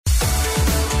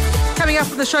Coming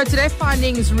up on the show today,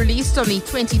 findings released on the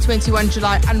 2021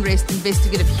 July unrest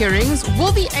investigative hearings.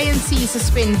 Will the ANC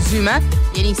suspend Zuma?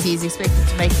 The NEC is expected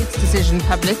to make its decision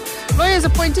public. Lawyers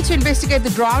appointed to investigate the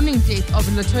drowning death of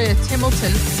Latoya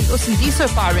Templeton. The Usindiso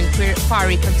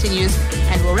firing continues.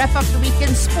 And we'll wrap up the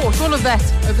weekend sport. All of that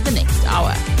over the next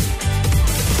hour.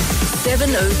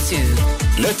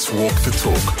 7:02. Let's walk the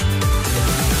talk.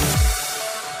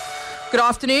 Good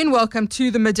afternoon. Welcome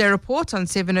to the Midday Report on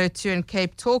 702 and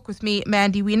Cape Talk with me,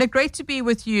 Mandy Wiener. Great to be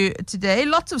with you today.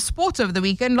 Lots of sport over the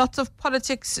weekend, lots of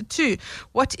politics too.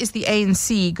 What is the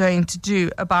ANC going to do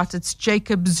about its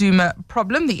Jacob Zuma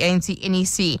problem? The ANC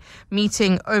NEC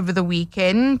meeting over the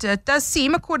weekend. It does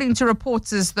seem, according to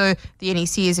reports, as though the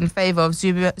NEC is in favour of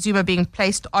Zuma being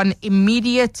placed on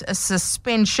immediate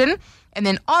suspension, and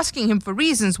then asking him for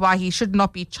reasons why he should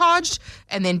not be charged,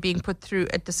 and then being put through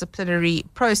a disciplinary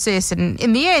process. And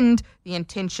in the end, the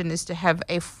intention is to have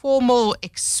a formal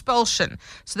expulsion.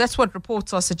 So that's what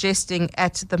reports are suggesting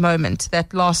at the moment.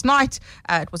 That last night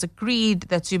it was agreed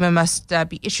that Zuma must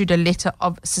be issued a letter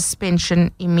of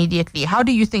suspension immediately. How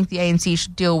do you think the ANC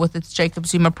should deal with its Jacob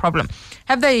Zuma problem?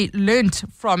 Have they learnt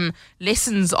from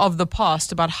lessons of the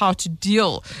past about how to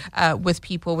deal with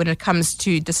people when it comes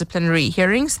to disciplinary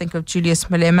hearings? Think of Julius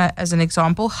Malema as an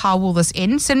example. How will this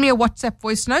end? Send me a WhatsApp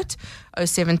voice note,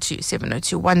 072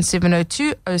 702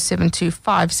 1702, 072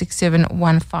 567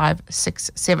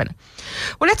 1567.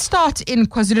 Well, let's start in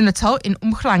KwaZulu-Natal, in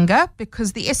Umhlanga,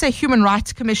 because the SA Human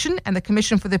Rights Commission and the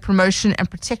Commission for the Promotion and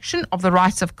Protection of the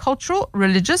Rights of Cultural,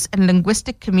 Religious and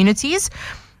Linguistic Communities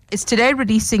is today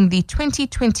releasing the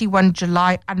 2021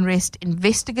 July unrest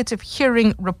investigative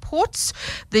hearing reports.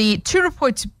 The two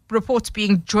reports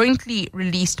being jointly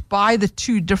released by the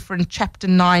two different Chapter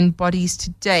 9 bodies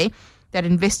today. That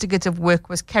investigative work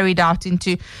was carried out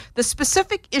into the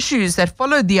specific issues that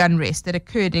followed the unrest that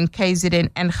occurred in KZN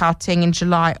and Gauteng in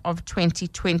July of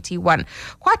 2021.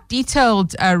 Quite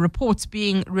detailed reports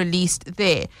being released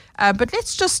there. But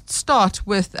let's just start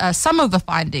with some of the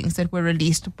findings that were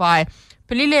released by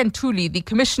Pelile Ntuli, the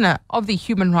Commissioner of the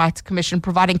Human Rights Commission,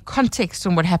 providing context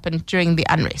on what happened during the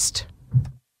unrest.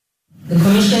 The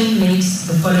Commission makes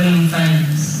the following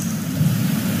findings.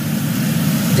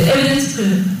 The evidence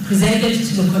presented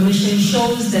to the Commission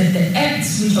shows that the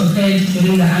acts which occurred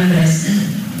during the unrest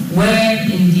were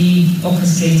indeed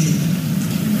orchestrated.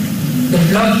 The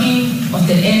blocking of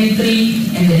the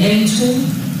N3 and the N2,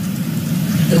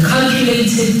 the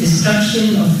calculated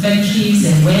destruction of factories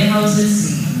and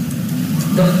warehouses,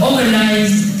 the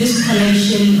organized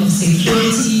disconnection of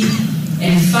security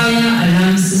and fire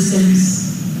alarm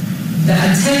systems, the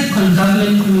attack on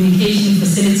government communication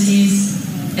facilities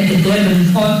at the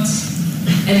Durban port,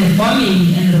 and the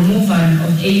bombing and removal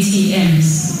of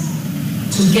ATMs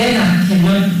together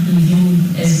cannot be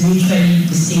viewed as mutually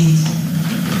distinct.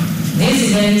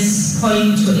 These events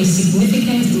point to a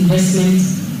significant investment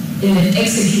in the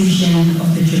execution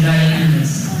of the July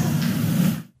unrest.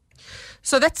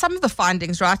 So that's some of the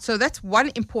findings, right? So that's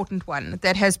one important one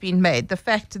that has been made, the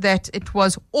fact that it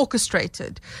was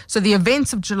orchestrated. So the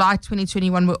events of July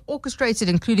 2021 were orchestrated,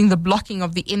 including the blocking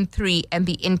of the N3 and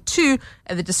the N2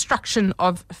 and the destruction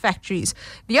of factories.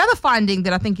 The other finding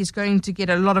that I think is going to get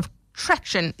a lot of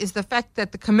traction is the fact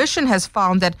that the Commission has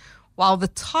found that while the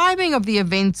timing of the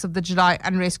events of the July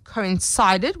unrest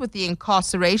coincided with the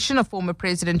incarceration of former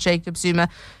President Jacob Zuma,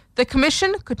 the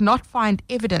Commission could not find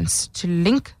evidence to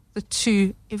link the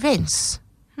two events.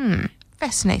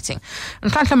 Fascinating.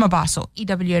 And Nhlanhla Mabaso,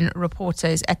 EWN reporter,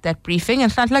 is at that briefing. And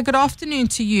Nhlanhla, good afternoon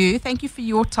to you. Thank you for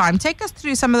your time. Take us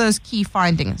through some of those key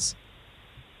findings.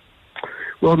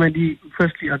 Well, Mandy,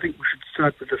 firstly, I think we should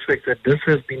start with the fact that this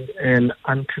has been an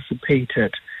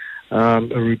anticipated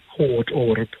report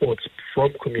or reports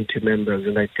from community members.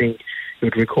 And I think you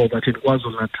would recall that it was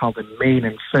on Natal, the main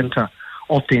and center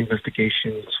of the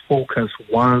investigation's focus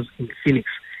was in Phoenix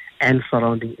and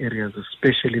surrounding areas,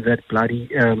 especially that bloody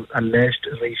alleged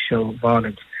racial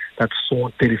violence that saw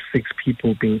 36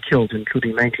 people being killed,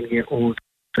 including 19-year-old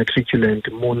matriculant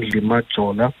Monli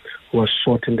Majola, who was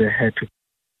shot in the head.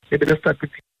 Maybe let's start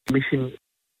with the commission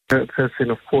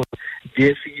person, of course,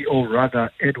 their CEO,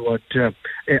 rather, Edward,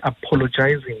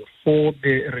 apologizing for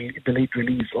the late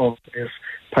release of this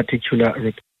particular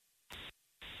report.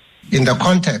 In the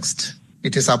context,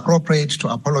 it is appropriate to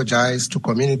apologize to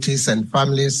communities and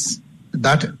families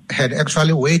that had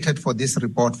actually waited for this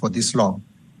report for this long.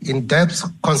 In-depth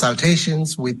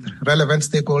consultations with relevant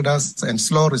stakeholders and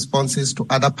slow responses to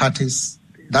other parties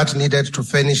that needed to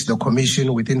furnish the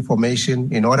Commission with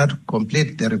information in order to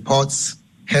complete the reports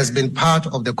has been part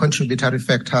of the contributory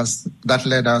factors that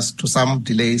led us to some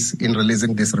delays in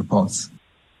releasing these reports.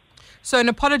 So an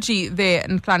apology there,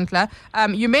 Nhlanhla.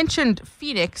 You mentioned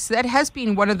Phoenix. That has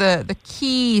been one of the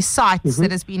key sites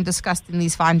that has been discussed in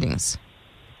these findings.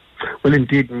 Well,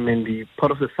 indeed, Mandy.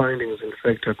 Part of the findings, in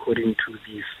fact, according to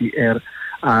the CRL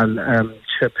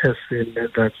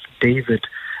chairperson, that's David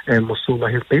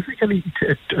Musuma, has basically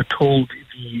told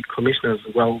the commissioners,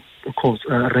 well, of course,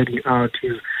 reading out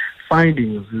his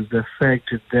findings, is the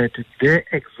fact that there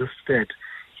existed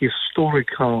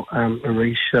historical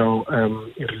racial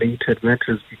related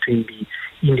matters between the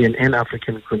Indian and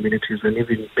African communities, and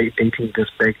even dating this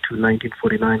back to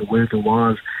 1949, where there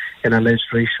was an alleged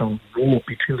racial war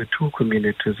between the two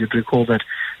communities. You'd recall that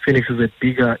Phoenix is a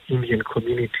bigger Indian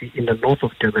community in the north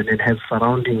of Durban and has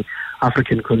surrounding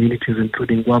African communities,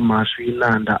 including Wamashu,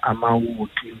 Inanda, Amawood,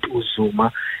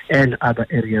 Uzuma, and other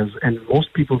areas. And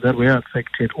most people that were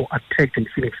affected or attacked in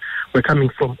Phoenix were coming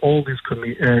from all these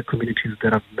communities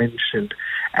that I've mentioned.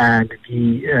 And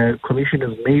the commission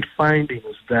has made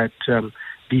findings that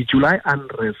the July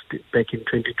unrest back in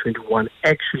 2021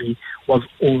 actually was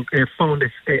found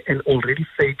as an already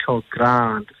fertile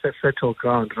ground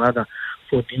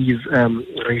for these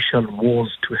racial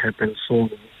wars to happen. So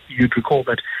you'd recall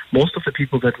that most of the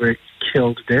people that were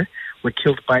killed there were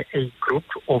killed by a group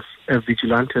of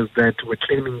vigilantes that were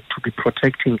claiming to be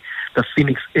protecting the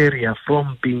Phoenix area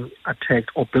from being attacked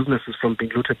or businesses from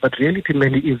being looted. But reality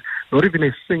mainly is not even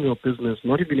a single business,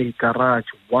 not even a garage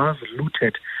was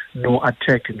looted nor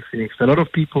attacked in Phoenix. A lot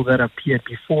of people that appeared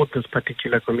before this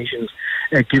particular commissions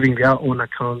giving their own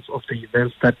accounts of the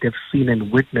events that they've seen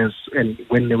and witnessed and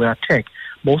when they were attacked.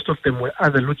 Most of them were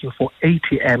either looking for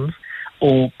ATMs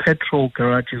or petrol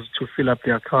garages to fill up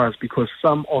their cars, because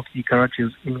some of the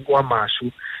garages in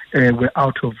Wamashu were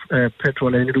out of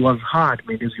petrol, and it was hard,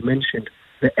 as you mentioned.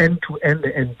 The N2 and the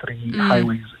N3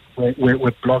 highways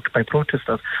were blocked by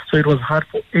protesters, so it was hard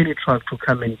for any truck to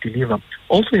come and deliver.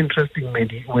 Also interesting,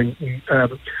 Mandy, when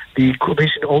the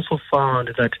commission also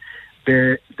found that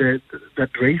that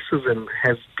racism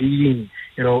has been,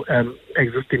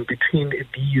 existing between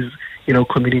these,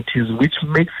 communities, which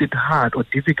makes it hard or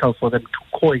difficult for them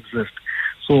to coexist.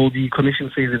 So the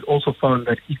commission says it also found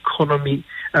that economic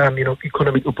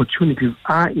opportunities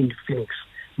are in Phoenix,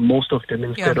 most of them,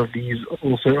 instead of these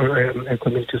also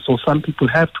communities. So some people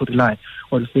have to rely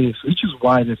on Phoenix, which is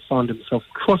why they found themselves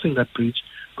crossing that bridge,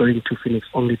 going to Phoenix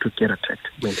only to get attacked.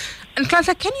 And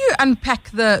Nhlanhla, can you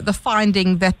unpack the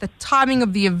finding that the timing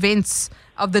of the events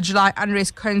of the July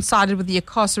unrest coincided with the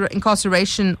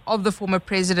incarceration of the former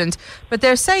president, but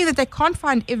they're saying that they can't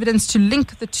find evidence to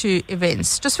link the two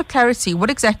events? Just for clarity, what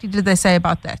exactly did they say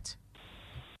about that?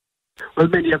 Well,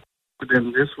 many of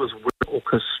them, this was well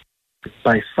orchestrated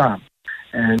by some.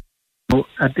 And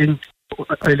I think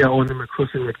earlier on in my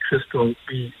crossing with Crystal,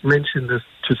 we mentioned this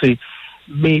to say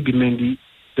maybe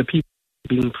the people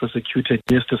being prosecuted,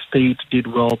 yes, the state did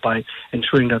well by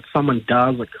ensuring that someone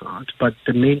does account, but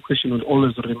the main question would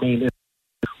always remain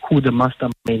who the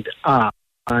mastermind are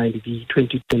behind the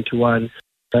 2021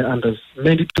 unders.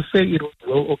 Maybe to say it was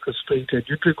well orchestrated,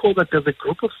 you'd recall that there's a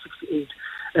group of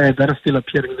 68 that are still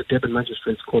appearing in the Durban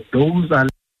Magistrates Court. Those are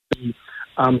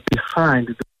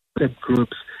behind the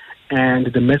groups and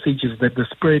the messages that they're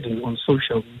spreading on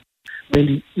social media.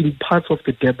 Mainly in parts of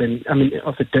the Durban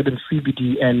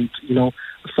CBD and,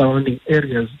 surrounding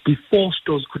areas, before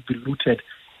stores could be looted,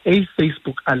 a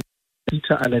Facebook alert,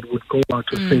 Twitter alert would go out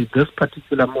to say this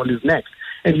particular mall is next.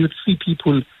 And you'd see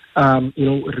people,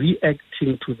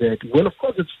 reacting to that. Well, of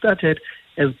course, it started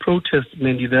as protests,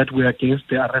 mainly that were against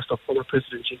the arrest of former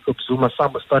President Jacob Zuma.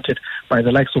 Some were started by the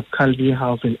likes of Kalni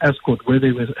House and Escort, where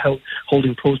they were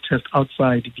holding protests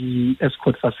outside the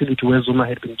Escort facility where Zuma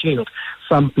had been jailed.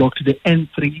 Some blocked the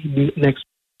N3 next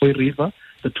to the river,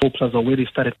 the toll plaza, where they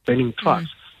started burning trucks.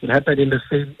 It happened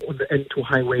on the N2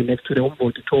 highway next to the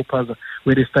Umboti toll plaza,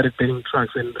 where they started burning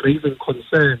trucks and raising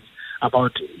concerns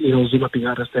about Zuma being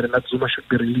arrested and that Zuma should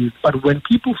be released. But when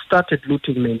people started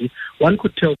looting, mainly, one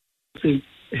could tell they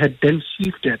had then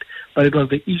shifted, but it was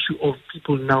the issue of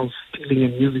people now stealing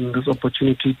and using this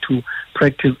opportunity to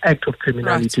practice act of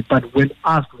criminality. Right. But when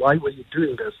asked, why were you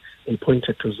doing this, they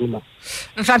pointed to Zuma.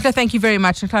 Nhlanhla, thank you very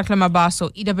much. Nhlanhla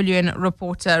Mabaso, EWN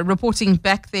reporter, reporting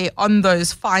back there on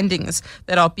those findings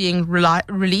that are being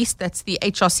released. That's the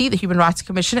HRC, the Human Rights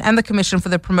Commission, and the Commission for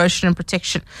the Promotion and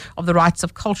Protection of the Rights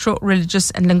of Cultural, Religious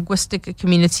and Linguistic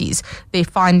Communities. Their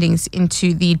findings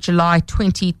into the July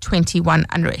 2021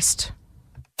 unrest.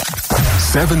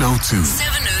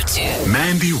 702.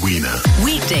 Mandy Wiener.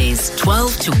 Weekdays,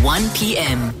 12 to 1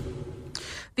 p.m.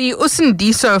 The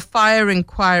Usindiso fire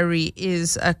inquiry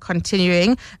is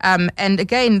continuing. And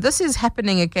again, this is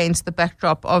happening against the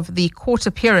backdrop of the court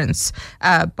appearance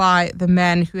by the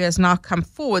man who has now come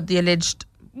forward, the alleged,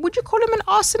 would you call him an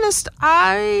arsonist?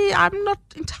 I'm not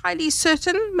entirely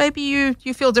certain. Maybe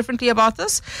you feel differently about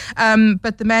this.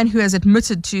 But the man who has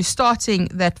admitted to starting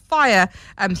that fire,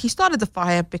 he started the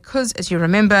fire because, as you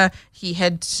remember, he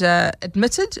had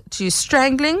admitted to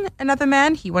strangling another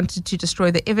man. He wanted to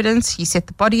destroy the evidence. He set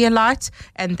the body alight,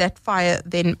 and that fire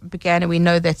then began. And we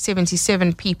know that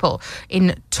 77 people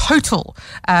in total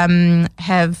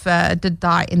did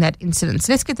die in that incident.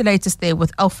 So let's get the latest there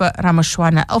with Alpha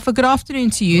Ramashwana. Alpha, good afternoon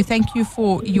to you. Thank you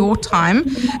for your time.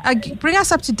 Bring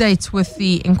us up to date with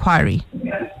the inquiry.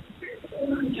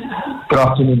 Good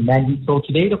afternoon, Mandy. So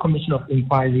today the Commission of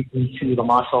Inquiry into the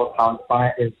Marshall Town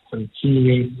fire is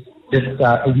continuing. This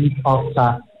a week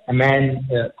after a man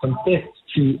confessed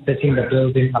to setting the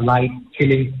building alight,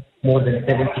 killing more than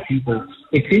 70 people.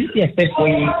 It seems the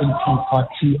segue into part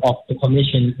 2 of the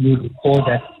Commission. You recall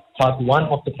that part 1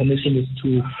 of the Commission is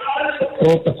to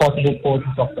probe the possible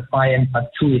causes of the fire, and part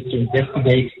 2 is to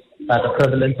investigate the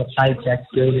prevalence of hijacked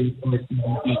buildings in the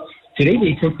CBD. Today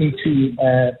we're talking to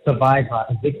a survivor,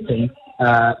 a victim,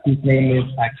 whose name is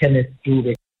Kenneth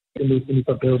Dube, in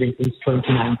the building since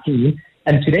 2019.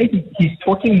 And today he's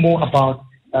talking more about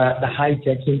the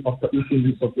hijacking of the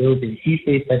Usindiso building. He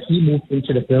says that he moved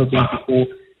into the building before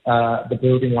the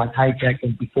building was hijacked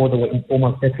and before there were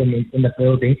informal settlements in the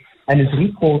building. And it's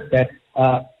recalled that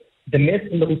the mess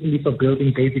in the Usindiso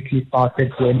building basically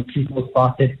started when people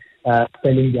started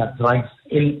selling their drugs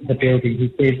in the building. He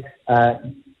says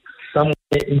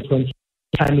somewhere in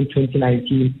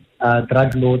 2019,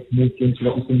 drug lords moved into the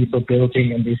Usindiso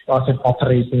building and they started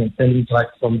operating and selling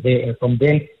drugs from there. And from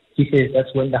then, he says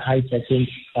that's when the hijacking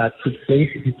took place.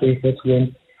 He says that's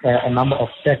when a number of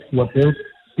shacks were built.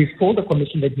 He told the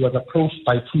Commission that he was approached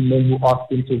by 2 men who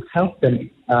asked him to help them,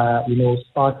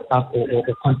 start up or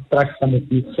construct some of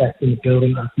these shacks in the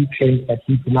building, and he claims that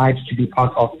he denied to be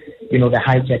part of, the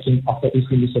hijacking of the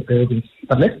Usindiso building.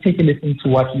 But let's take a listen to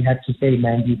what he had to say,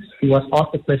 Mandy. He was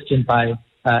asked a question by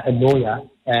a lawyer,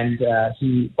 and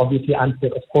he obviously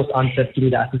answered through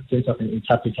the assistance of an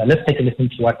interpreter. Let's take a listen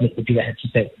to what Mr. Dube had to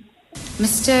say.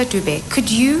 Mr. Dube, could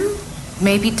you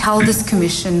maybe tell this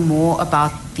commission more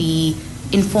about the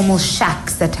informal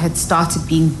shacks that had started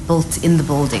being built in the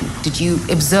building? Did you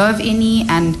observe any,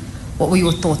 and what were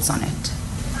your thoughts on it?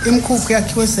 Imkhukhu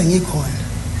yakhiwe sengikhona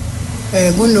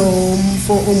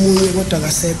kunomfo omunye kodwa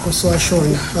kasekho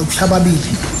sowashona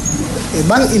ababili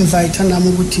bangi-invite nami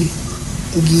ukuthi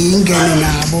ngingene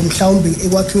nabo mhlawumbe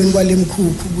ekwakhiweni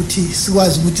kwalemkhukhu ukuthi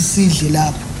sikwazi ukuthi sidle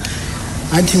lapho.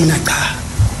 Ngathi mina cha,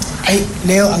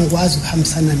 leyo angikwazi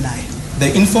ukuhambisana nayo.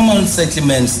 The informal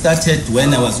settlement started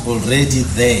when I was already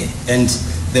there, and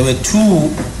there were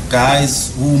 2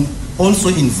 guys who also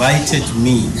invited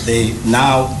me. They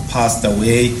now passed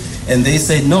away, and they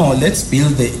said, "No, let's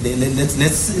build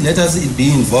let us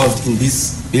be involved in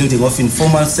this building of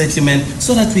informal settlement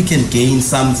so that we can gain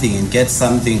something and get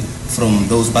something from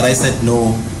those." But I said,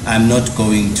 "No, I'm not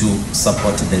going to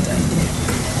support that idea."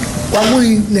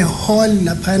 Kwakuyine hall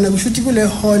laphana, kushuthi kule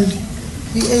hall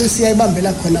i-ANC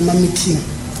ayibambela khona ama-meeting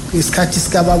ngesikhathi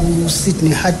sikaba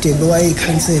ku-Sydney Hadebe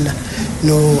owayeyikhansela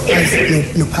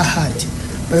noPhahadi.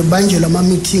 Babanjelwa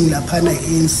ama-meeting laphana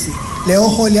i-ANC. Leyo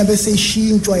hall yabe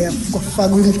seyishintshwa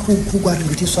yafakwa imkhukhu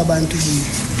kwarentiswa abantu kiyo.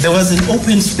 There was an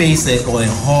open space or a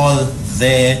hall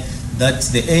there that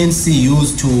the ANC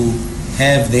used to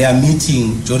have their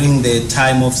meeting during the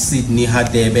time of Sydney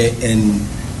Hadebe and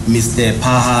Mr.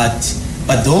 Phahadi.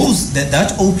 But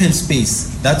that open space,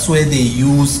 that's where they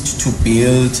used to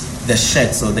build the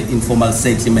shacks or the informal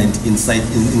settlement inside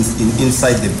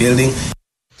the building.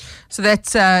 So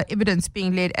that's evidence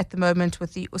being led at the moment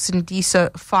with the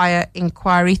Usindiso fire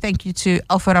inquiry. Thank you to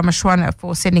Alpha Ramashwana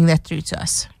for sending that through to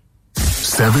us.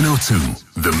 7:02,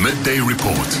 the Midday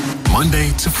Report,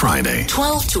 Monday to Friday,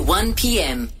 12 to 1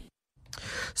 p.m.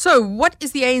 So what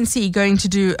is the ANC going to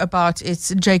do about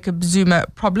its Jacob Zuma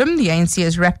problem? The ANC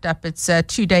has wrapped up its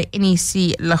 2-day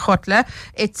NEC Lekgotla.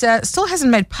 It still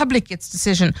hasn't made public its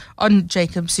decision on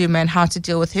Jacob Zuma and how to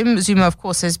deal with him. Zuma, of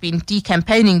course, has been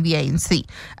decampaigning the ANC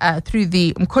through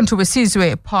the Umkhonto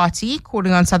weSizwe party,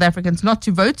 calling on South Africans not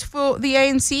to vote for the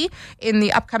ANC in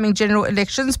the upcoming general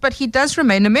elections, but he does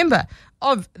remain a member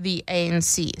of the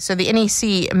ANC. So the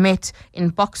NEC met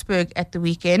in Boksburg at the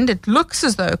weekend. It looks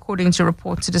as though, according to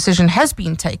reports, a decision has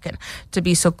been taken.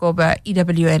 Tabiso Goba,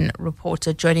 EWN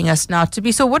reporter, joining us now.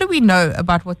 Tabiso, what do we know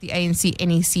about what the ANC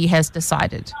NEC has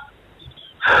decided?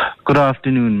 Good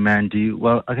afternoon, Mandy.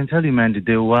 Well, I can tell you, Mandy,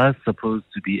 there was supposed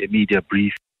to be a media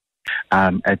brief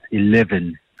at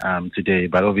 11 today.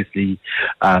 But obviously,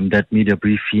 that media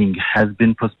briefing has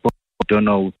been postponed. Don't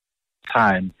know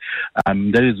time.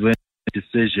 That is when the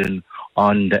decision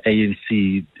on the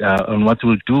ANC on what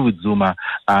we'll do with Zuma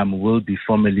will be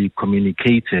formally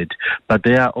communicated. But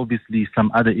there are obviously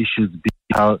some other issues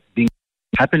being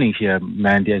happening here,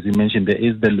 Mandy. As you mentioned, there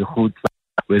is the Lehut,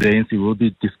 where the ANC will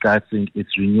be discussing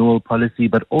its renewal policy,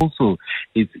 but also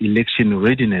its election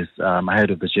readiness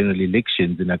ahead of the general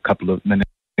elections in a couple of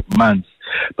months.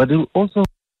 But there will also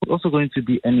going to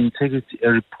be an integrity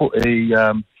report,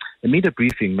 a media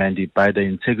briefing, Mandy, by the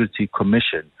Integrity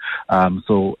Commission.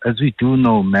 So as we do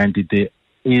know, Mandy, there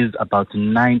is about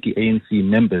 90 ANC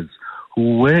members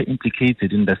who were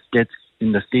implicated in the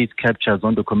state captures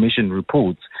on the commission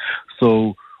reports.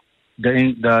 So the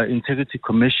Integrity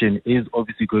Commission is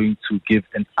obviously going to give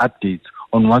an update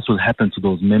on what will happen to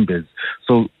those members.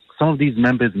 So some of these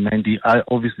members, Mandy, are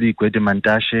obviously Gwede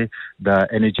Mantashe, the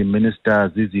Energy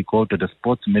Minister, Zizi Kodwa, the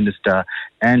Sports Minister,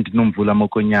 and Nomvula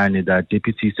Mokonyane, the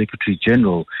Deputy Secretary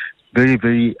General. Very,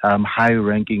 very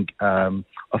high-ranking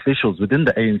officials within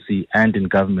the ANC and in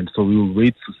government. So we will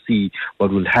wait to see what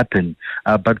will happen.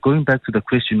 But going back to the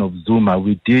question of Zuma,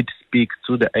 we did speak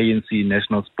to the ANC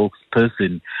national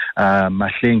spokesperson,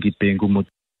 Mahlengi Bengu,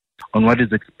 on what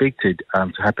is expected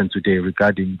to happen today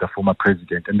regarding the former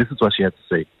president. And this is what she had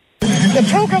to say. The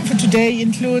program for today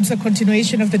includes a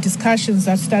continuation of the discussions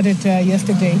that started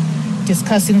yesterday,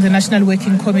 discussing the National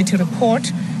Working Committee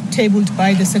report tabled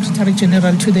by the Secretary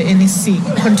General to the NEC,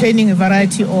 containing a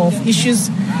variety of issues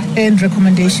and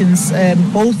recommendations,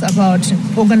 both about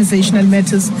organizational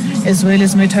matters as well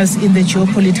as matters in the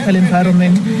geopolitical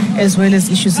environment, as well as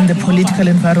issues in the political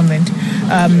environment.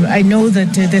 I know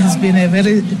that there has been a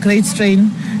very great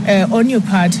strain on your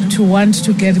part to want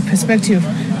to get a perspective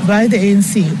by the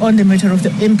ANC on the matter of the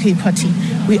MK party.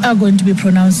 We are going to be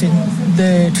pronouncing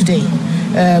today.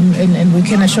 And we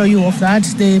can assure you of that.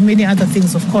 There are many other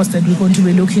things, of course, that we're going to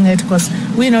be looking at, because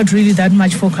we're not really that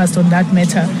much focused on that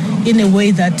matter in a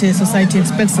way that society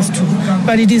expects us to.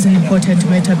 But it is an important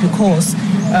matter because,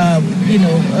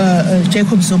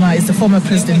 Jacob Zuma is the former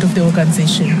president of the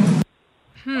organization.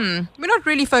 We're not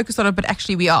really focused on it, but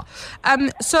actually we are.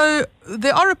 So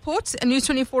there are reports, and News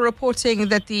 24 reporting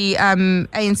that the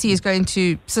ANC is going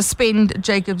to suspend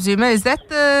Jacob Zuma. Is that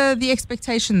the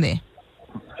expectation there?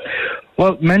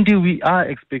 Well, Mandy, we are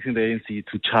expecting the ANC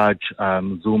to charge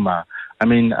Zuma. I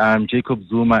mean, Jacob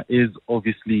Zuma is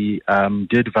obviously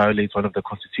did violate one of the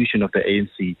constitution of the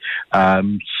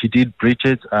ANC. He did breach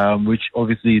it, which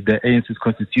obviously the ANC's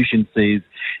constitution says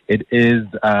it is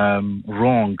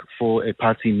wrong for a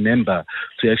party member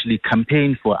to actually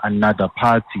campaign for another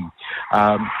party.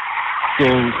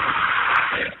 So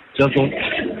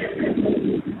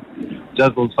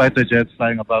just those fighter jets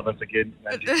flying above us again.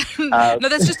 No,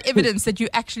 that's just evidence that you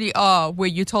actually are where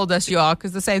you told us you are,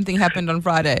 because the same thing happened on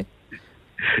Friday.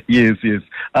 Yes.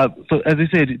 So as I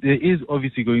said, there is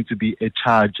obviously going to be a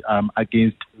charge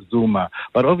against Zuma.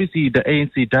 But obviously the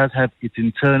ANC does have its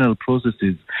internal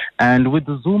processes. And with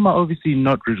Zuma obviously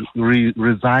not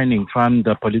resigning from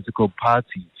the political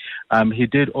party, he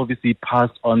did obviously pass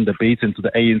on the baton to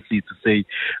the ANC to say,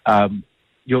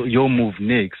 your move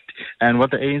next. And what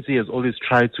the ANC has always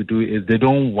tried to do is they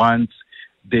don't want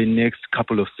the next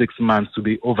couple of 6 months to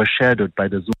be overshadowed by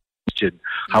the Zuma question.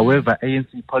 However,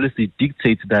 ANC policy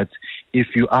dictates that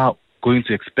if you are going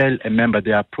to expel a member,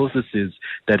 there are processes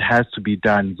that has to be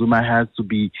done. Zuma has to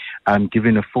be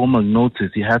given a formal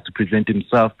notice. He has to present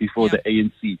himself before the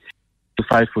ANC to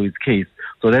fight for his case.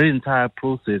 So that entire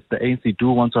process, the ANC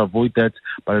do want to avoid that,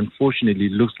 but unfortunately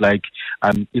it looks like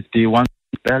if they want to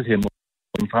expel him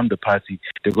from the party,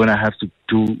 they're going to have to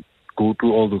go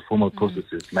through all the formal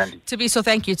processes, Mandy. Tabiso,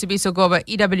 thank you. Tabiso Goba,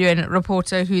 EWN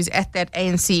reporter who's at that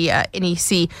ANC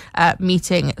NEC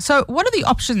meeting. So what are the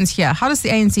options here? How does the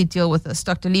ANC deal with this?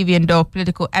 Dr. Levi Ndo,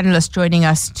 political analyst, joining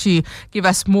us to give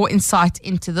us more insight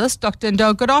into this. Dr.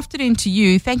 Ndo, good afternoon to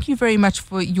you. Thank you very much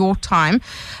for your time.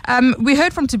 We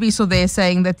heard from Tabiso there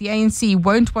saying that the ANC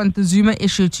won't want the Zuma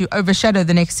issue to overshadow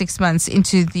the next 6 months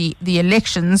into the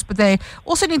elections, but they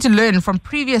also need to learn from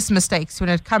previous mistakes when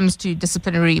it comes to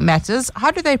disciplinary matters.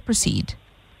 How do they proceed?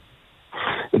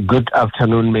 Good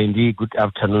afternoon, Mandy. Good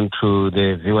afternoon to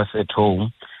the viewers at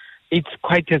home. It's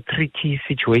quite a tricky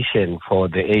situation for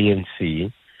the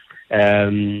ANC.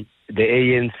 The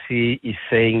ANC is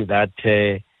saying that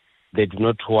they do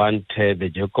not want the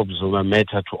Jacob Zuma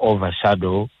matter to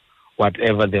overshadow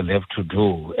whatever they have to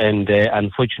do. And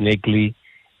unfortunately,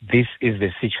 this is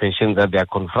the situation that they are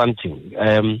confronting.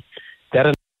 There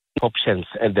are options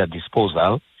at their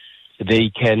disposal.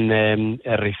 They can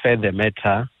refer the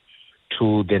matter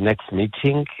to the next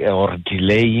meeting or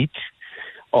delay it,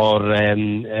 or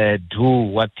do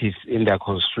what is in the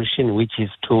constitution, which is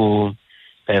to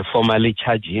formally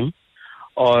charge him,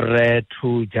 or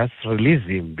to just release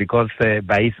him, because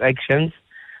by his actions,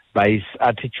 by his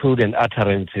attitude and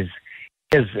utterances,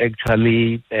 he has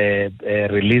actually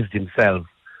released himself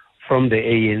from the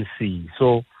ANC.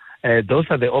 So those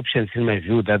are the options, in my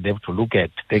view, that they have to look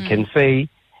at. They can say,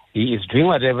 he is doing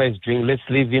whatever he's doing, let's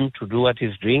leave him to do what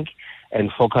he's doing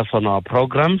and focus on our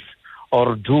programs,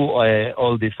 or do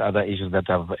all these other issues that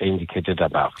I've indicated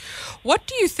above. What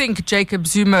do you think Jacob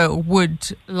Zuma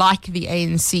would like the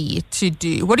ANC to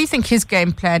do? What do you think his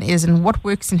game plan is, and what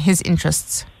works in his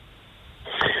interests?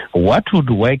 What would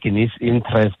work in his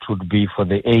interest would be for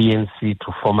the ANC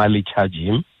to formally charge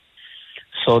him,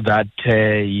 so that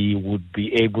he would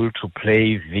be able to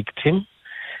play victim,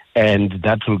 and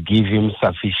that will give him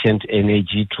sufficient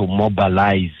energy to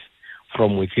mobilize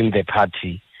from within the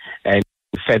party and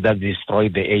further destroy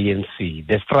the ANC.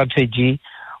 The strategy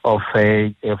of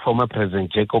former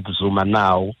President Jacob Zuma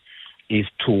now is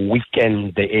to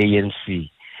weaken the ANC.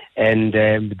 And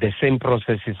the same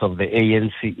processes of the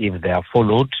ANC, if they are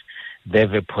followed, they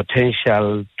have a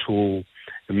potential to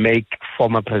make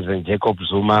former President Jacob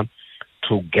Zuma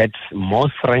to get more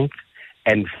strength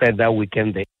and further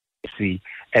weaken the ANC.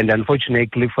 And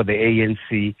unfortunately for the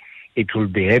ANC, it will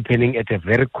be happening at a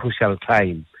very crucial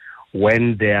time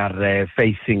when they are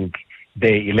facing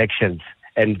the elections.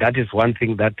 And that is one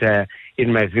thing that,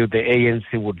 in my view, the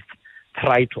ANC would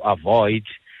try to avoid.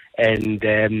 And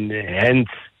hence,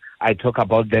 I talk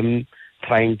about them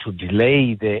trying to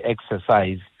delay the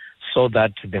exercise so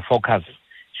that the focus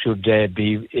should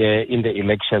be in the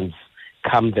elections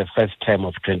come the first term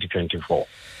of 2024.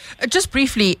 Just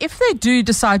briefly, if they do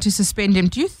decide to suspend him,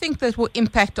 do you think that will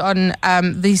impact on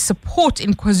the support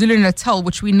in KwaZulu-Natal,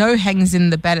 which we know hangs in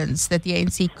the balance, that the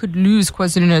ANC could lose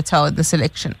KwaZulu-Natal in this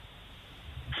election?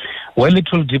 Well, it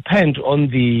will depend on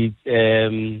the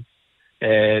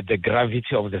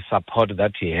gravity of the support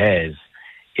that he has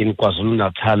in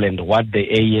KwaZulu-Natal and what the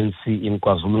ANC in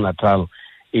KwaZulu-Natal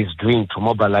is doing to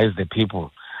mobilize the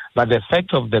people. But the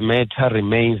fact of the matter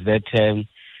remains that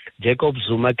Jacob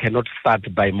Zuma cannot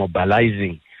start by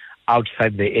mobilizing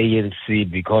outside the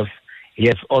ANC, because he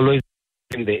has always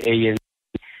been in the ANC,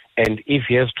 and if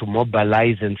he has to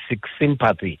mobilize and seek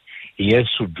sympathy, he has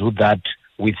to do that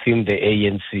within the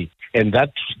ANC. And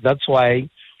that's why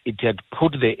it had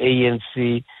put the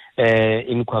ANC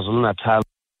in KwaZulu-Natal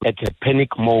at a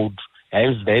panic mode.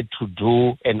 Hence, they had to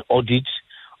do an audit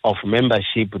of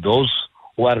membership, those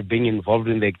who are being involved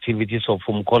in the activities of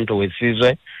Umkhonto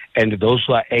weSizwe, and those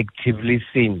who are actively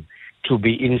seen to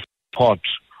be in support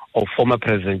of former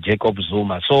President Jacob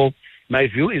Zuma. So my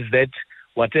view is that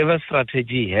whatever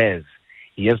strategy he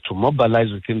has to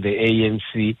mobilize within the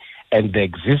ANC, and the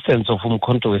existence of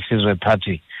Umkhonto weSizwe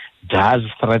party does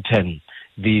threaten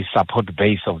the support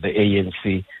base of the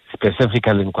ANC,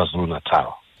 specifically in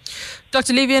KwaZulu-Natal.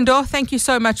 Dr. Leviandor, thank you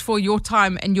so much for your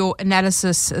time and your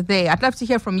analysis there. I'd love to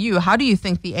hear from you. How do you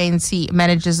think the ANC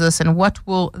manages this, and what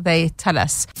will they tell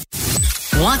us?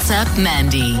 What's up,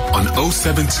 Mandy? On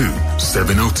 072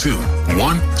 702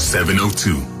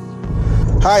 1702.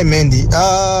 Hi, Mandy.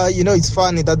 It's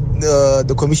funny that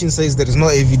the commission says there is no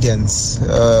evidence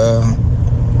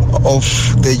of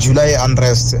the July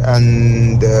unrest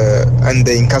and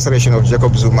the incarceration of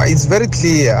Jacob Zuma. It's very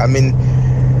clear. I mean,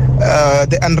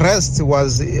 the unrest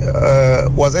was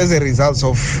as a result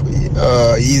of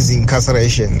his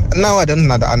incarceration. Now I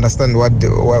don't understand what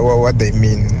they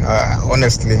mean.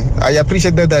 Honestly, I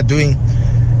appreciate that they're doing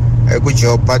a good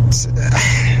job, but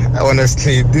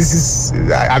honestly, this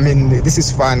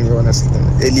is funny. Honestly,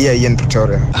 Elia in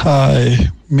Pretoria. Hi,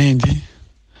 Mandy.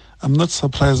 I'm not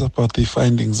surprised about the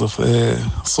findings of a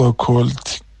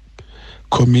so-called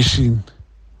commission.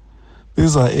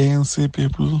 These are ANC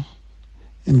people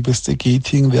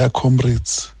investigating their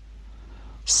comrades.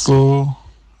 So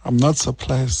I'm not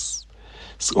surprised.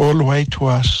 It's all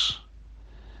whitewash.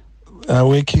 They are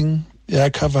working, they are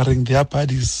covering their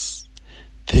bodies.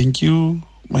 Thank you.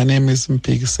 My name is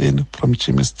Mpekiseni from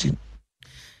Chimistin.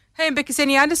 Hey,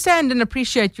 Mpekiseni, I understand and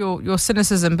appreciate your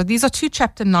cynicism, but these are two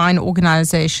Chapter 9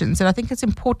 organizations, and I think it's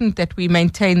important that we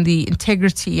maintain the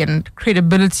integrity and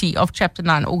credibility of Chapter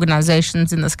 9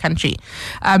 organizations in this country.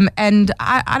 And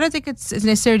I don't think it's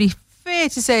necessarily fair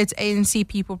to say it's ANC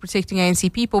people protecting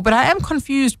ANC people, but I am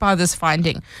confused by this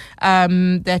finding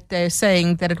that they're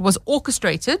saying that it was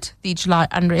orchestrated, the July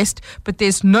unrest, but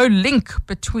there's no link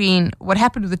between what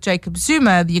happened with Jacob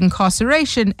Zuma, the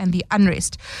incarceration, and the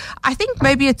unrest. I think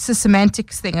maybe it's a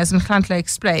semantics thing, as Mkhandla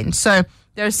explained. So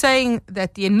they're saying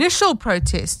that the initial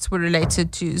protests were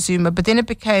related to Zuma, but then it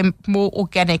became more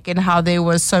organic in how there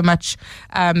was so much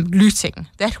looting.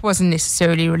 That wasn't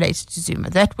necessarily related to Zuma.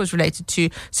 That was related to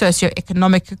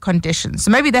socioeconomic conditions.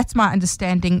 So maybe that's my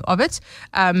understanding of it.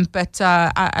 But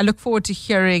I look forward to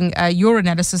hearing your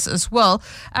analysis as well.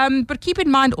 But keep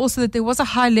in mind also that there was a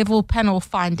high-level panel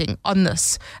finding on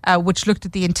this, which looked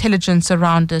at the intelligence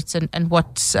around it and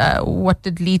what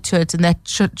did lead to it, and that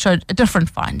showed a different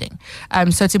finding.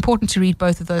 So it's important to read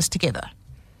both of those together.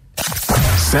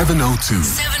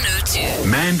 702.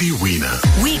 Mandy Wiener.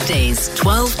 Weekdays,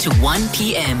 12 to 1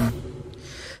 p.m.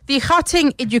 The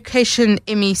Gauteng Education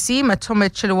MEC, Matome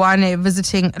Chiluane,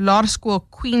 visiting Law School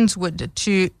Queenswood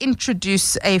to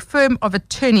introduce a firm of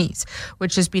attorneys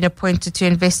which has been appointed to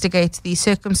investigate the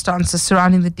circumstances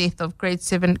surrounding the death of grade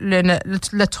 7 learner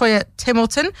Latoya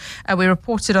Templeton. We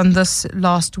reported on this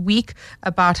last week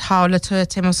about how Latoya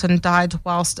Templeton died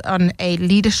whilst on a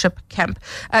leadership camp.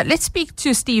 Let's speak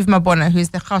to Steve Mabona, who's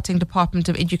the Gauteng Department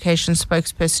of Education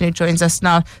spokesperson, who joins us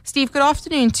now. Steve, good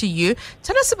afternoon to you.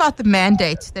 Tell us about the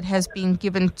mandate that has been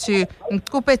given to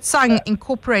Nkupetsang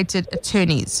Incorporated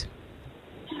attorneys.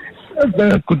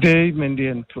 Good day, Mandy,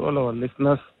 and to all our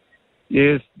listeners.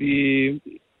 Yes, the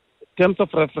terms of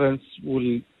reference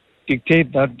will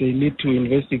dictate that they need to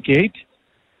investigate.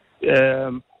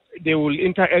 They will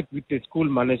interact with the school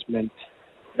management,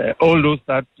 all those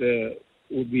that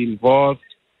will be involved,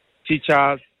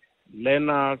 teachers,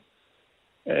 learners,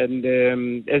 and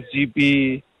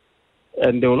SGB,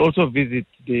 and they will also visit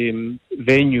the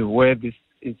venue where this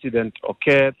incident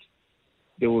occurred.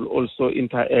 They will also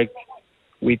interact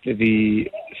with the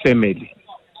family.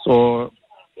 So,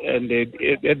 and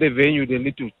at the venue, they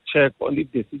need to check on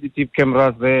if the CCTV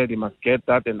cameras there. They must get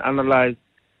that and analyze.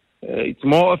 It's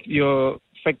more of your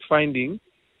fact-finding,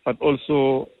 but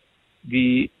also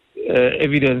the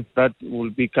evidence that will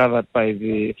be covered by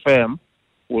the firm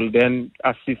will then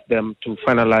assist them to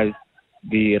finalize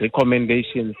the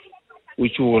recommendations,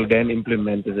 which we will then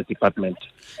implement as a department.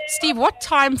 Steve, what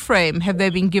time frame have they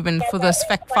been given for this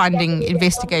fact-finding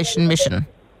investigation mission?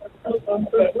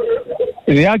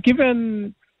 They are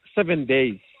given 7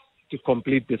 days to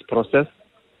complete this process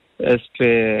as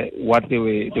per what they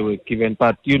were given.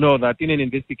 But you know that in an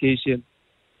investigation,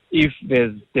 if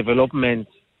there's development,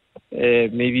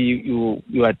 maybe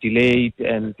you are delayed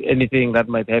and anything that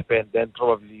might happen, then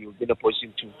probably you'll be in a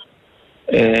position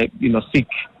to seek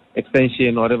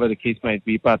extension or whatever the case might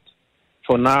be. But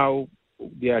for now,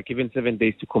 they are given 7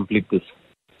 days to complete this.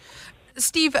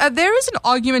 Steve, there is an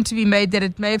argument to be made that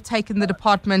it may have taken the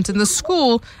department and the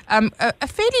school a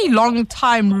fairly long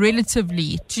time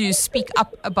relatively to speak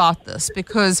up about this,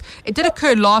 because it did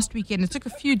occur last weekend. It took a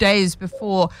few days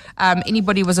before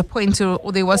anybody was appointed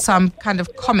or there was some kind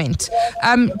of comment.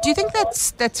 Do you think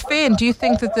that's fair, and do you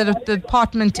think that the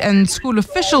department and school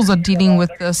officials are dealing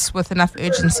with this with enough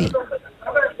urgency?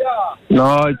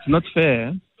 No, it's not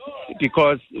fair,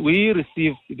 because we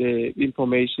received the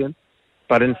information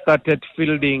but then started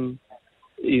fielding,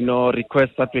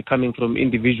 requests that were coming from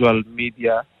individual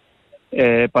media,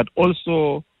 but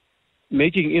also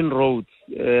making inroads,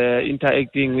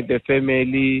 interacting with the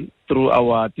family through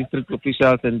our district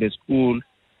officials and the school,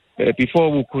 before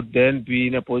we could then be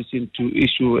in a position to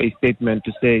issue a statement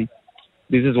to say,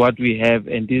 this is what we have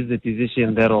and this is the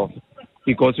decision thereof.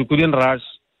 Because we couldn't rush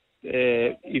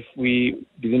if we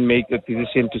didn't make a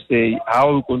decision to say how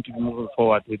are we going to be moving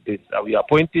forward with this. Are we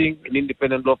appointing an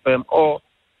independent law firm, or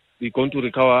we're going to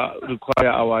require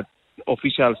our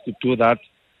officials to do that?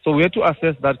 So we had to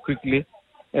assess that quickly,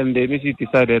 and the MEC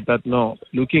decided that no,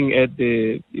 looking at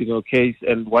the case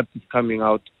and what is coming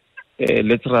out,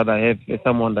 let's rather have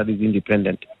someone that is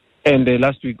independent. And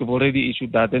last week we've already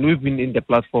issued that, and we've been in the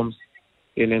platforms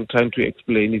and trying to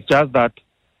explain. It's just that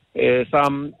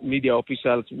some media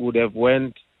officials would have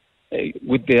went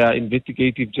with their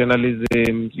investigative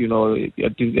journalism,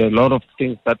 a lot of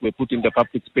things that were put in the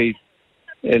public space,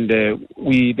 and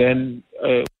we then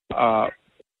are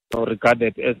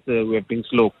regarded as we have been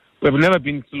slow. We have never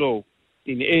been slow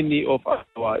in any of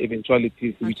our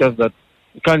eventualities. We just that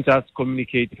we can't just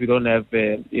communicate if we don't have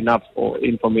enough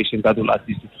information that will assist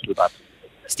you to do that.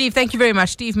 Steve, thank you very much.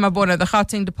 Steve Mabona, the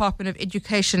Gauteng Department of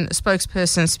Education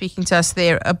spokesperson, speaking to us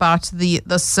there about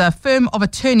this firm of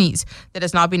attorneys that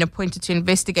has now been appointed to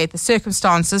investigate the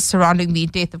circumstances surrounding the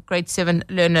death of grade 7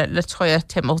 learner Latoya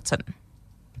Templeton.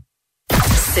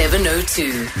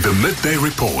 702. The Midday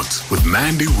Report with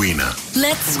Mandy Wiener.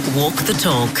 Let's walk the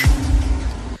talk.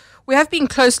 We have been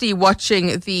closely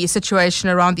watching the situation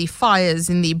around the fires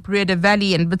in the Breda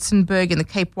Valley and Witzenberg in the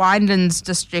Cape Winelands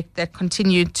district that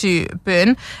continue to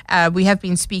burn. We have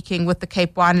been speaking with the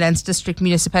Cape Winelands District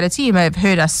Municipality. You may have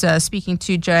heard us speaking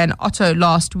to Joanne Otto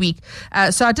last week.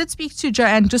 So I did speak to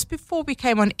Joanne just before we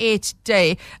came on air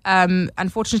today.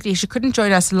 Unfortunately, she couldn't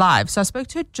join us live. So I spoke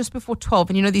to her just before 12.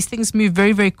 And, you know, these things move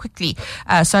very, very quickly.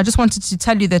 So I just wanted to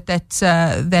tell you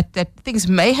that things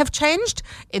may have changed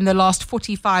in the last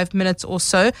 45 minutes or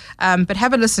so, but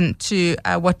have a listen to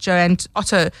what Joanne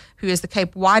Otto, who is the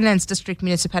Cape Winelands District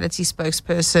Municipality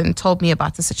spokesperson, told me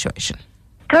about the situation.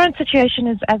 Current situation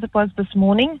is as it was this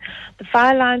morning. The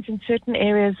fire lines in certain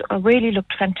areas really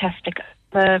looked fantastic.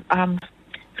 The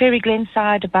Fairy Glen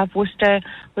side above Worcester,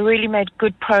 we really made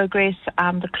good progress.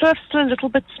 The cliff's still a little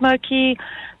bit smoky,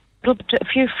 a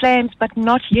few flames, but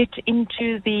not yet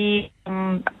into the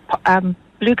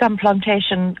blue gum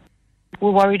plantation we're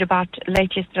worried about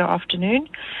late yesterday afternoon.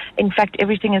 In fact,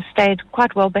 everything has stayed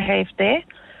quite well behaved there.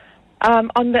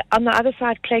 On the other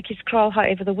side, Klekieskraal,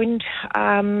 however, the wind,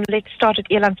 let's start at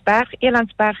Elandsberg.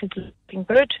 Elandsberg is looking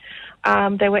good.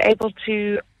 They were able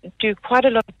to do quite a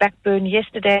lot of backburn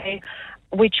yesterday,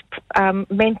 which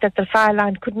meant that the fire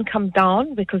line couldn't come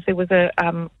down because there was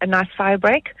a nice fire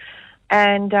break.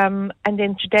 And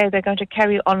then today they're going to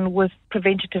carry on with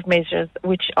preventative measures,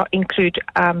 which include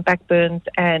backburns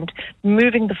and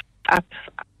moving the up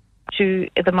to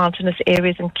the mountainous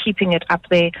areas and keeping it up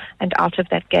there and out of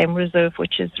that game reserve,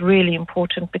 which is really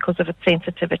important because of its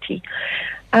sensitivity.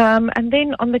 And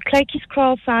then on the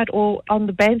Klekieskraal side or on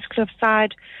the Banskloof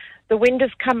side, the wind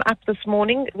has come up this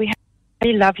morning. We had a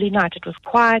very lovely night. It was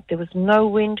quiet. There was no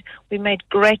wind. We made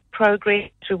great progress.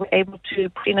 We were able to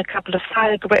put in a couple of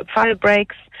fire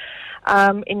breaks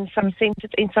in some senses,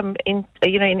 in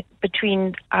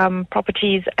between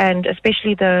properties, and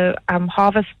especially the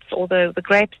harvests or the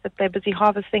grapes that they're busy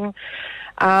harvesting.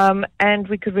 And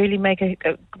we could really make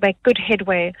good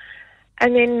headway.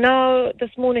 And then now,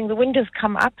 this morning, the wind has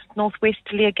come up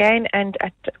northwesterly again and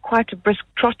at quite a brisk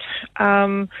trot.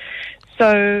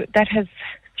 So that has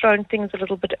thrown things a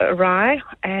little bit awry.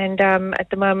 And at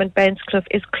the moment, Banskloof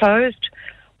is closed.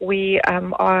 We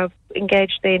are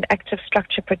engaged there in active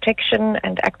structure protection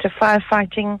and active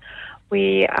firefighting.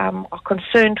 We are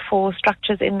concerned for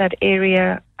structures in that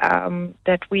area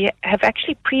that we have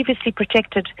actually previously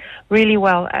protected really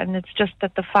well, and it's just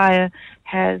that the fire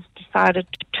has decided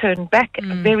to turn back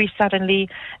very suddenly,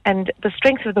 and the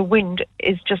strength of the wind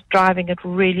is just driving it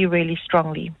really, really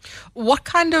strongly. What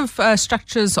kind of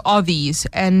structures are these,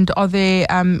 and are there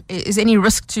is any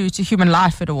risk to human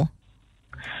life at all?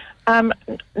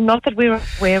 Not that we're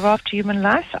aware of to human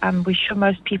life. We're sure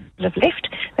most people have left.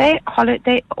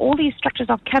 All these structures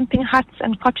are camping huts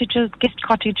and cottages, guest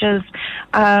cottages,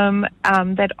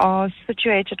 that are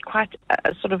situated quite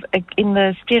sort of in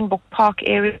the Steenbok Park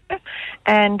area,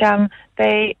 and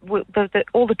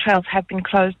all the trails have been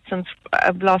closed since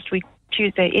last week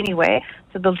Tuesday anyway,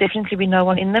 so there'll definitely be no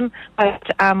one in them, but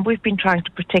we've been trying to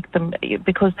protect them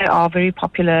because they are very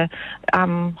popular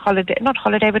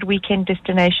weekend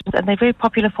destinations, and they're very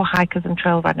popular for hikers and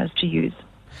trail runners to use.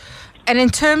 And in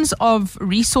terms of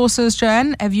resources,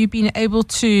 Joanne, have you been able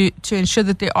to ensure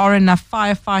that there are enough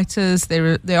firefighters,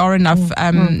 there are enough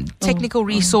technical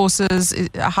resources?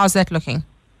 How's that looking?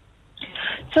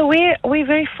 So we're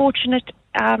very fortunate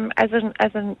as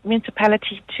a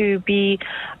municipality to be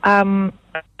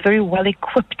very well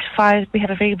equipped fire. We have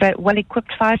a very well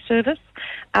equipped fire service,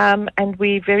 and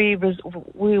we're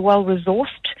well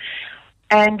resourced,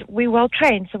 and we're well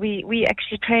trained. So we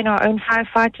actually train our own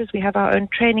firefighters. We have our own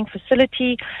training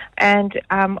facility, and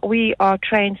we are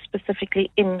trained specifically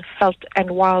in veld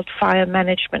and wildfire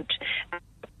management.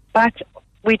 But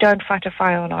we don't fight a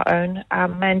fire on our own.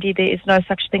 Mandy, there is no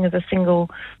such thing as a single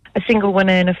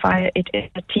winner in a fire. It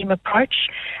is a team approach,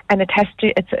 and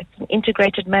it's an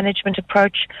integrated management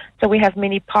approach. So we have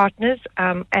many partners,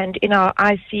 and in our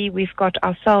IC we've got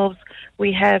ourselves.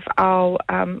 We have our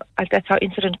that's our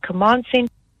incident command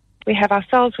center. We have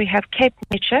ourselves. We have Cape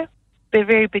Nature. They're a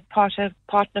very big partner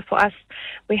for us.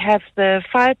 We have the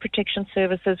fire protection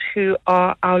services, who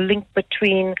are our link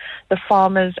between the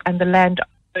farmers and the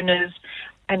landowners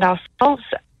and ourselves.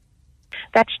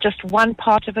 That's just one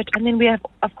part of it. And then we have,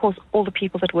 of course, all the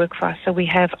people that work for us. So we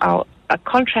have our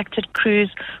contracted crews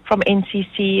from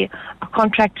NCC, our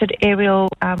contracted aerial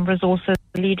resources,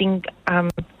 leading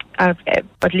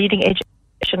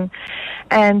education.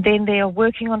 And then they are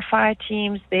working on fire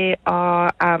teams. There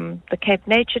are the Cape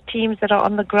Nature teams that are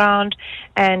on the ground,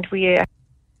 and we have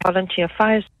volunteer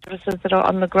fire services that are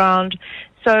on the ground.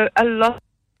 So a lot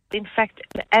in fact,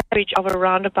 an average of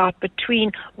around about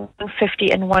between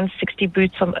 150 and 160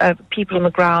 boots on people on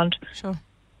the ground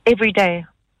every day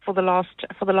for the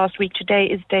last week. Today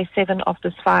is day 7 of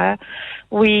this fire.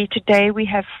 Today we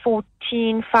have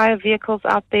 14 fire vehicles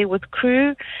out there with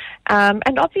crew,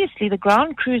 and obviously the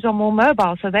ground crews are more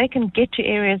mobile, so they can get to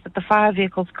areas that the fire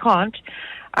vehicles can't.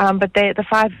 But the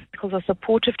fire vehicles are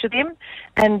supportive to them,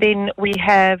 and then we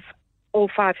have all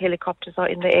 5 helicopters are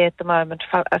in the air at the moment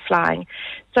flying.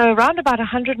 So around about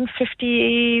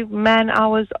 150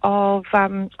 man-hours of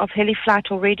heli flight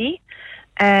already,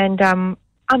 and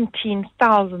umpteen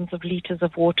thousands of litres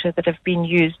of water that have been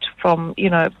used from,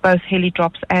 both heli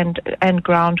drops and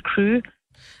ground crew.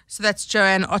 So that's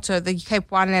Joanne Otto, the Cape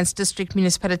Winelands District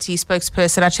Municipality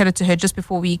spokesperson. I chatted to her just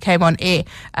before we came on air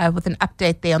with an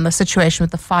update there on the situation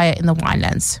with the fire in the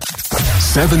Winelands.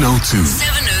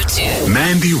 702.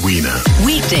 Mandy Wiener.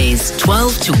 Weekdays,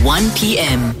 12 to 1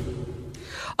 p.m.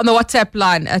 On the WhatsApp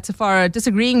line, Tafara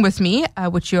disagreeing with me,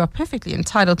 which you are perfectly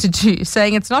entitled to do,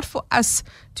 saying it's not for us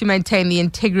to maintain the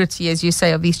integrity, as you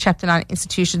say, of these Chapter 9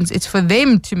 institutions. It's for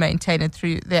them to maintain it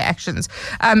through their actions.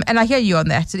 And I hear you on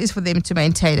that. It is for them to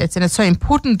maintain it. And it's so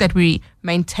important that we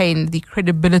maintain the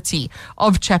credibility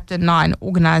of Chapter 9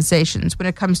 organizations when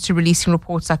it comes to releasing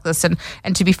reports like this. And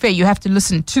to be fair, you have to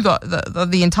listen to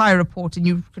the entire report, and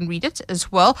you can read it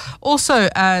as well. Also,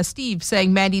 Steve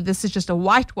saying, Mandy, this is just a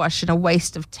whitewash and a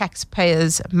waste of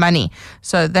taxpayers' money.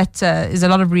 So that is a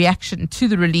lot of reaction to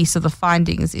the release of the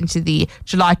findings into the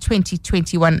July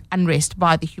 2021 unrest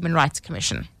by the Human Rights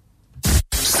Commission.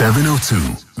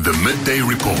 702, the Midday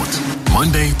Report,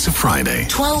 Monday to Friday.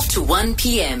 12 to 1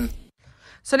 p.m.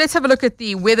 So let's have a look at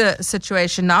the weather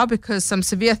situation now, because some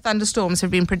severe thunderstorms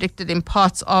have been predicted in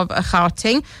parts of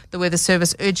Gauteng. The Weather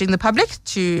Service urging the public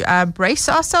to brace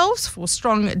ourselves for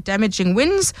strong, damaging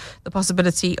winds, the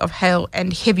possibility of hail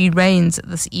and heavy rains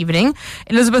this evening.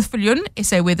 Elizabeth Viljoen,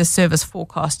 SA Weather Service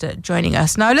forecaster, joining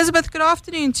us. Now, Elizabeth, good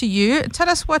afternoon to you. Tell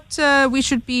us what we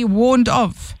should be warned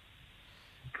of.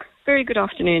 Very good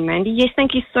afternoon, Mandy. Yes,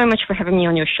 thank you so much for having me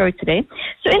on your show today.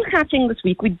 So in Gauteng this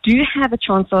week, we do have a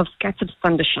chance of scattered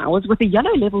thunder showers with a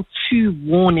yellow level 2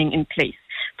 warning in place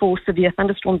for severe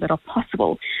thunderstorms that are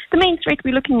possible. The main threat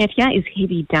we're looking at here is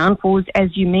heavy downpours,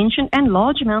 as you mentioned, and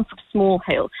large amounts of small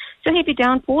hail. So heavy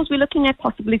downpours, we're looking at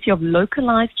possibility of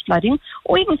localized flooding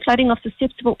or even flooding of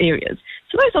susceptible areas.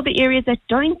 So those are the areas that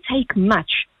don't take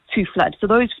much to flood. So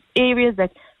those areas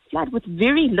that flood with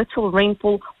very little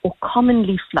rainfall or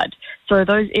commonly flood. So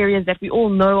those areas that we all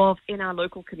know of in our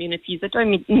local communities that don't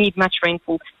need much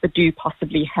rainfall but do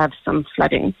possibly have some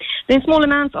flooding. Then small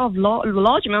amounts of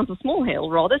large amounts of small hail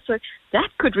rather. So that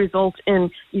could result in,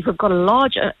 if you've got a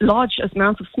large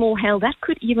amount of small hail, that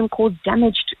could even cause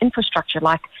damage to infrastructure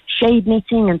like shade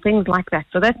netting and things like that.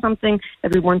 So that's something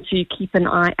that we want to keep an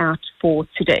eye out for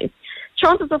today.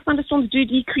 Chances of thunderstorms do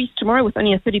decrease tomorrow with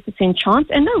only a 30% chance,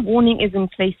 and no warning is in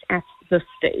place at this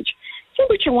stage.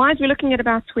 Temperature-wise, we're looking at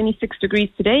about 26 degrees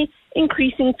today,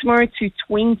 increasing tomorrow to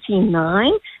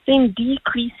 29, then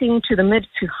decreasing to the mid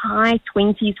to high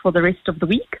 20s for the rest of the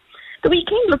week. The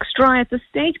weekend looks dry at this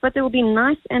stage, but it will be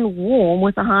nice and warm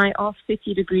with a high of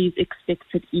 30 degrees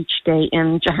expected each day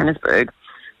in Johannesburg.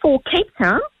 For Cape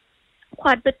Town,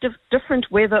 quite a bit of different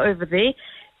weather over there.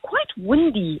 Quite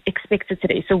windy expected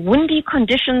today. So windy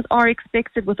conditions are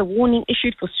expected with a warning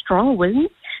issued for strong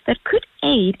winds that could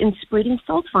aid in spreading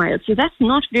salt fires. So that's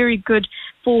not very good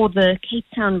for the Cape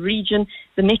Town region,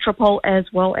 the metropole, as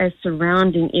well as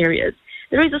surrounding areas.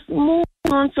 There is a small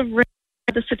chance of rain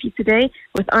in the city today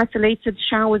with isolated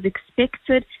showers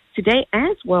expected today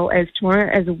as well as tomorrow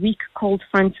as a weak cold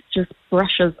front just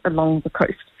brushes along the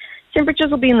coast. Temperatures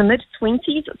will be in the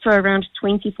mid-20s, so around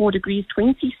 24 degrees,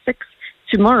 26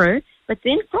 tomorrow, but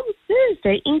then from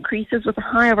Thursday increases with a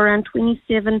high of around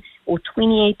 27 or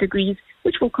 28 degrees,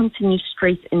 which will continue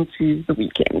straight into the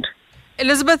weekend.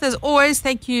 Elizabeth, as always,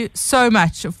 thank you so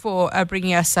much for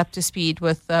bringing us up to speed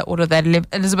with all of that.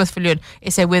 Elizabeth Viljoen,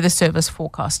 SA Weather Service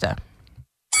forecaster.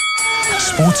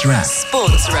 Sports Wrap.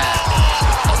 Sports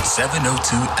Wrap. On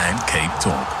 702 and Cape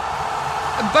Talk.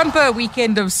 A bumper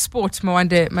weekend of sport,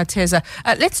 Mwande Mateza.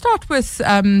 Let's start with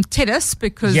tennis,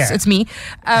 because it's me.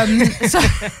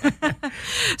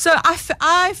 So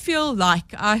I feel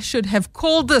like I should have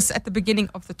called this at the beginning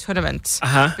of the tournament,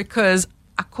 because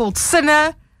I called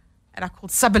Sinner and I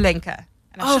called Sabalenka.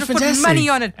 And I should have put money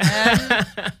on it, man.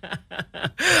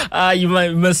 You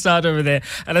might missed out over there.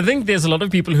 And I think there's a lot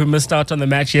of people who missed out on the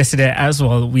match yesterday as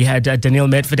well. We had Daniil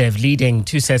Medvedev leading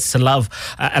 2-0.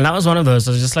 And I was one of those.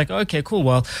 I was just like, okay, cool.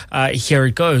 Well, here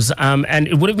it goes. And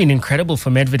it would have been incredible for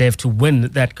Medvedev to win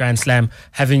that Grand Slam,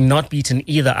 having not beaten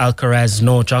either Alcaraz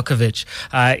nor Djokovic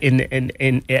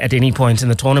at any point in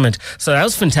the tournament. So that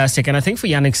was fantastic. And I think for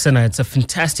Jannik Sinner, it's a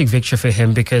fantastic victory for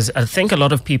him, because I think a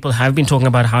lot of people have been talking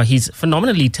about how he's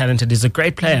phenomenally talented. He's a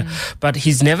great player, but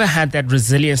he's never had that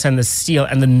resilience and the steel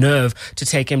and the nerve to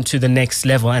take him to the next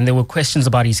level. And there were questions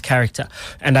about his character.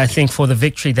 And I think for the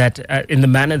victory, that in the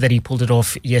manner that he pulled it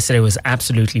off yesterday was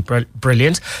absolutely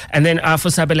brilliant. And then for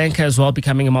Sabalenka as well,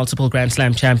 becoming a multiple Grand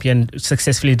Slam champion,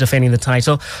 successfully defending the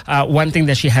title. One thing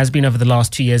that she has been over the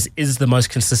last 2 years is the most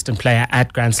consistent player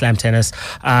at Grand Slam tennis.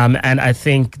 And I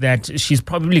think that she's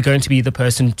probably going to be the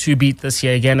person to beat this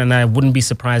year again. And I wouldn't be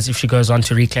surprised if she goes on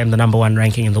to reclaim the #1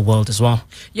 ranking in the world as well.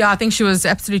 Yeah, I think she was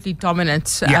absolutely dominant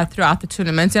throughout the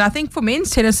tournament. And I think for men's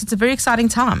tennis, it's a very exciting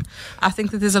time. I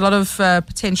think that there's a lot of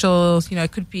potential,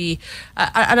 it could be,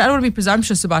 I don't want to be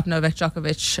presumptuous about Novak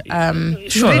Djokovic.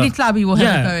 He's really clubby, will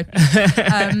have a go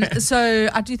at. So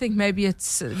I do think maybe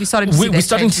we're starting to see We're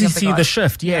starting to see the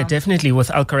shift, definitely, with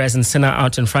Alcaraz and Sinner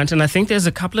out in front. And I think there's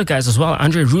a couple of guys as well.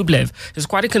 Andrei Rublev is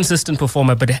quite a consistent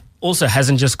performer, but also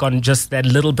hasn't just gone just that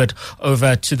little bit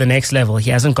over to the next level.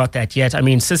 He hasn't got that yet. I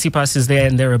mean, Tsitsipas is there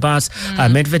and thereabouts.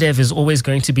 Medvedev is always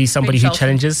going to be somebody who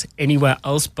challenges anywhere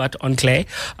else but on clay.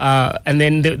 And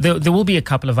then there will be a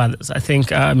couple of others. I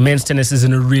think men's tennis is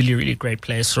in a really, really great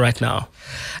place right now.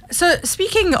 So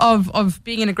speaking of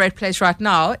being in a great place right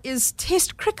now is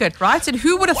Test cricket, right? And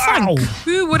who would have thunk?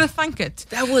 Who would have thunk it?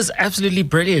 That was absolutely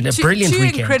brilliant. A brilliant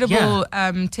weekend. Two incredible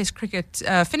Test cricket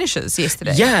finishes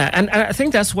yesterday. Yeah, and I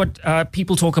think that's what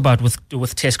people talk about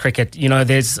with Test cricket.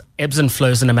 There's ebbs and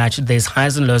flows in a match. There's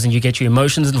highs and lows, and you get your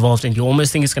emotions involved, and you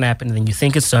almost think it's going to happen, and then you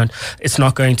think it's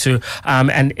not going to.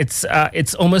 And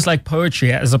it's almost like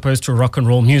poetry as opposed to rock and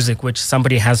roll music, which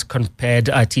somebody has compared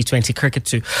T20 cricket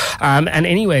to. And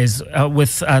anyways,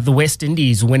 with the West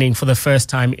Indies winning for the first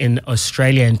time in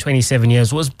Australia in 27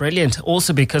 years was brilliant.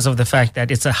 Also because of the fact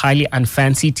that it's a highly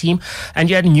unfancy team, and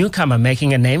you had a newcomer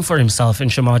making a name for himself in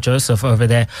Shamar Joseph over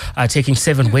there, taking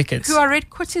 7 wickets. Who I read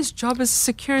quit his job as a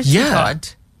security guard.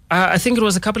 I think it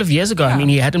was a couple of years ago. I mean,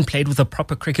 he hadn't played with a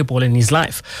proper cricket ball in his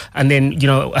life. And then,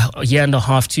 a year and a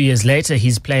half, 2 years later,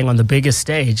 he's playing on the biggest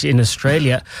stage in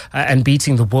Australia and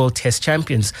beating the world test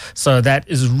champions. So that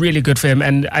is really good for him.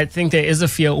 And I think there is a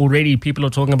fear already. People are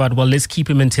talking about, well, let's keep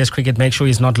him in test cricket, make sure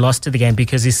he's not lost to the game,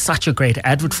 because he's such a great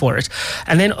advocate for it.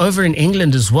 And then over in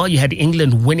England as well, you had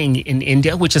England winning in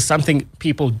India, which is something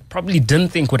people probably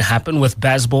didn't think would happen with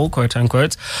Bazball, quote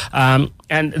unquote.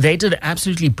 And they did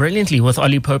absolutely brilliantly with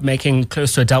Ollie Pope making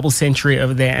close to a double century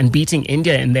over there and beating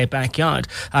India in their backyard.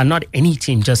 Not any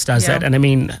team just does that. And I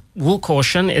mean, we'll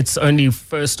caution, it's only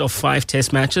first of 5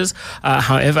 test matches.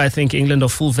 However, I think England are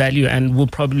full value and will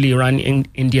probably run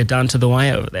India down to the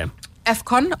wire over there.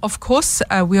 AFCON, of course,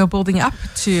 we are building up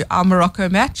to our Morocco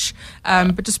match,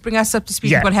 but just bring us up to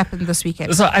speed with what happened this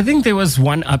weekend. So I think there was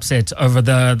one upset over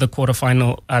the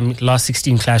quarterfinal, last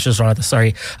 16 clashes rather,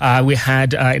 sorry. We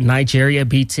had Nigeria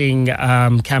beating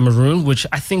Cameroon, which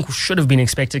I think should have been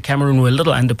expected. Cameroon were a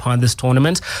little under par this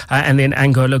tournament, and then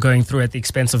Angola going through at the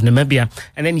expense of Namibia.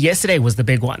 And then yesterday was the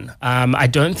big one. I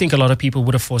don't think a lot of people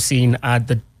would have foreseen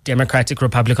the Democratic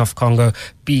Republic of Congo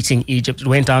beating Egypt. It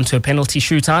went down to a penalty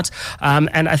shootout.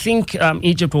 And I think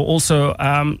Egypt will also,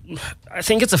 I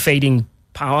think it's a fading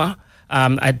power.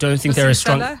 I don't think they're as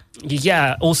strong. Salah?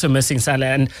 Yeah, also missing Salah.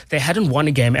 And they hadn't won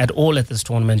a game at all at this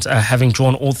tournament, having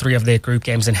drawn all 3 of their group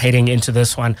games and heading into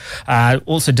this one.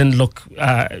 Also didn't look,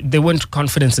 they weren't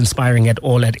confidence inspiring at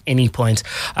all at any point.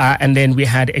 And then we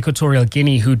had Equatorial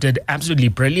Guinea, who did absolutely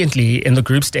brilliantly in the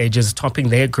group stages, topping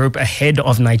their group ahead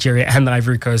of Nigeria and the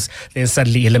Ivory Coast, then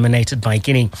suddenly eliminated by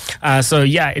Guinea. So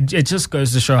yeah, it just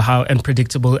goes to show how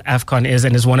unpredictable AFCON is,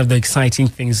 and is one of the exciting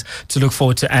things to look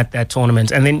forward to at that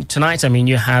tournament. And then tonight, I mean,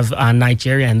 you have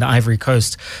Nigeria and the Ivory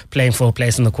Coast playing for a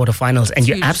place in the quarterfinals, and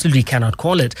you absolutely cannot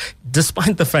call it,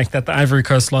 despite the fact that the Ivory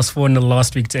Coast lost 4-0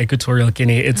 last week to Equatorial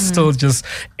Guinea. It's still just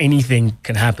anything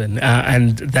can happen,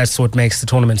 and that's what makes the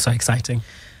tournament so exciting.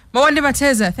 Mwande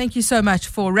Mateza, thank you so much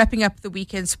for wrapping up the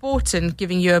weekend sport and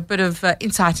giving you a bit of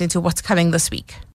insight into what's coming this week.